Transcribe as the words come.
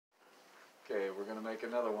Okay, we're going to make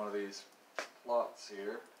another one of these plots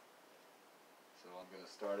here. So I'm going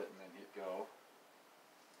to start it and then hit go.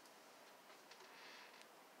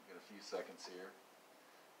 Get a few seconds here.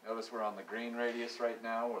 Notice we're on the green radius right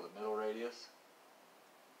now, or the middle radius.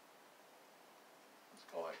 Let's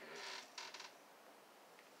call that good.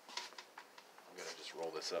 I'm going to just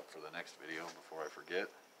roll this up for the next video before I forget.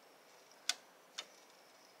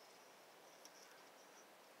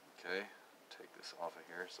 Okay, take this off of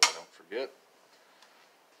here so I don't forget.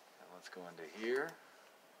 And let's go into here.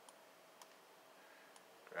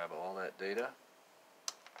 Grab all that data.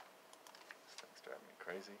 This thing's driving me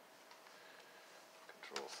crazy.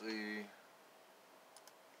 Control C.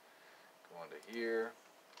 Go into here.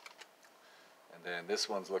 And then this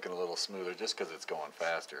one's looking a little smoother just because it's going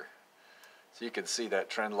faster. So you can see that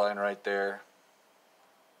trend line right there.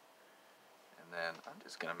 And then I'm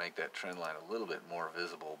just going to make that trend line a little bit more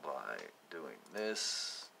visible by doing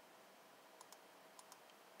this.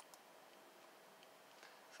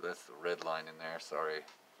 So that's the red line in there. Sorry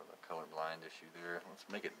for the colorblind issue there. Let's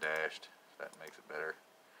make it dashed, if that makes it better.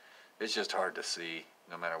 It's just hard to see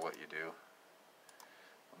no matter what you do.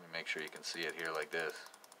 Let me make sure you can see it here like this.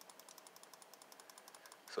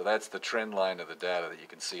 So that's the trend line of the data that you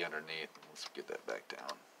can see underneath. Let's get that back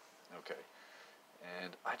down. Okay.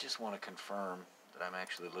 And I just want to confirm that I'm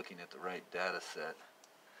actually looking at the right data set.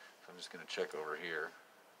 So I'm just going to check over here.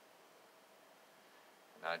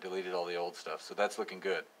 And I deleted all the old stuff. So that's looking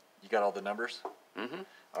good. You got all the numbers? Mm-hmm.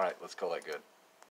 All right, let's call that good.